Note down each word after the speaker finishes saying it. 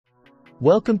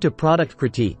Welcome to Product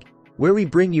Critique, where we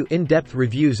bring you in-depth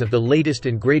reviews of the latest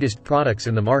and greatest products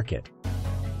in the market.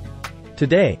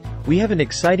 Today, we have an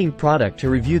exciting product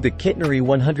to review: the Kitnery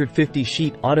 150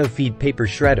 sheet auto-feed paper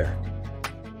shredder.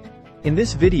 In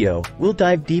this video, we'll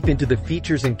dive deep into the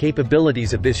features and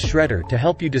capabilities of this shredder to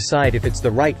help you decide if it's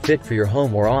the right fit for your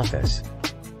home or office.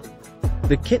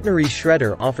 The Kitnery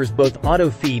shredder offers both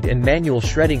auto-feed and manual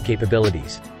shredding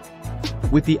capabilities.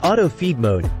 With the auto-feed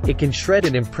mode, it can shred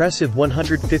an impressive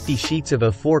 150 sheets of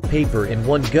A4 paper in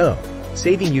one go,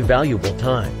 saving you valuable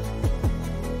time.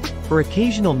 For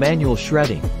occasional manual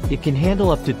shredding, it can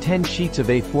handle up to 10 sheets of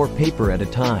A4 paper at a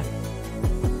time.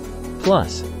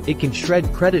 Plus, it can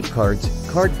shred credit cards,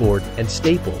 cardboard, and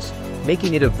staples,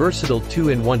 making it a versatile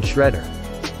two-in-one shredder.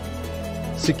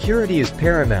 Security is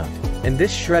paramount, and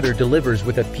this shredder delivers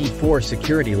with a P4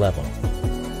 security level.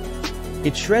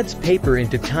 It shreds paper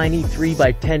into tiny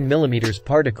 3x10mm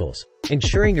particles,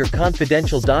 ensuring your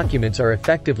confidential documents are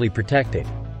effectively protected.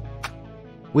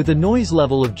 With a noise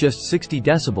level of just 60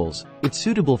 decibels, it's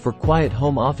suitable for quiet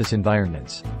home office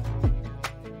environments.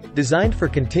 Designed for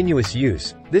continuous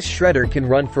use, this shredder can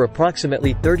run for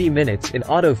approximately 30 minutes in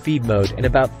auto-feed mode and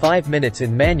about 5 minutes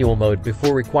in manual mode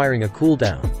before requiring a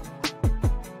cooldown.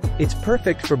 It's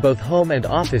perfect for both home and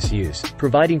office use,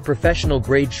 providing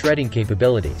professional-grade shredding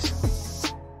capabilities.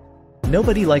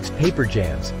 Nobody likes paper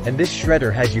jams, and this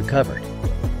shredder has you covered.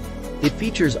 It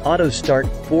features auto start,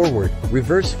 forward,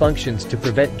 reverse functions to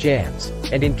prevent jams,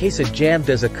 and in case a jam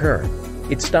does occur,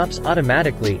 it stops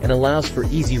automatically and allows for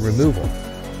easy removal.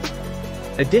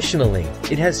 Additionally,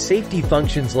 it has safety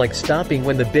functions like stopping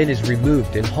when the bin is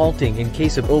removed and halting in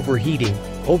case of overheating,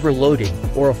 overloading,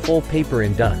 or a full paper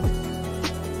induct.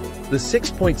 The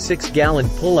 6.6-gallon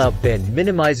pull-out bin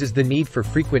minimizes the need for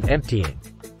frequent emptying.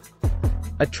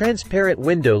 A transparent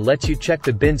window lets you check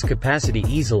the bin's capacity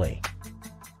easily.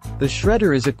 The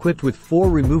shredder is equipped with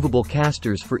 4 removable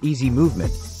casters for easy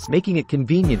movement, making it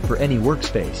convenient for any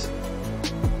workspace.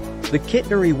 The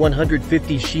Kitnery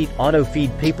 150 sheet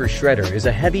auto-feed paper shredder is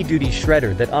a heavy-duty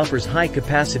shredder that offers high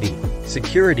capacity,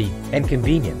 security, and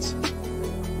convenience.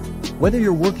 Whether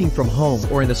you're working from home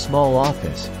or in a small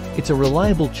office, it's a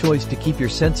reliable choice to keep your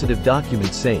sensitive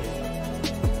documents safe.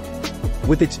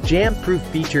 With its jam-proof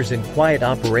features and quiet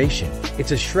operation,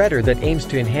 it's a shredder that aims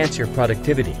to enhance your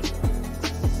productivity.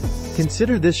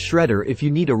 Consider this shredder if you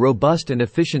need a robust and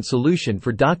efficient solution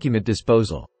for document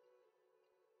disposal.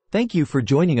 Thank you for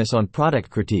joining us on Product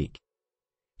Critique.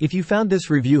 If you found this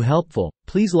review helpful,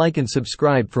 please like and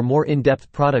subscribe for more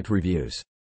in-depth product reviews.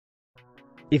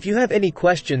 If you have any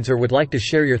questions or would like to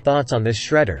share your thoughts on this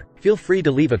shredder, feel free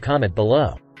to leave a comment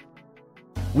below.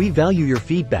 We value your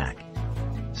feedback.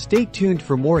 Stay tuned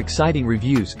for more exciting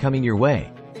reviews coming your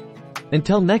way.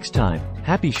 Until next time,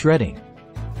 happy shredding!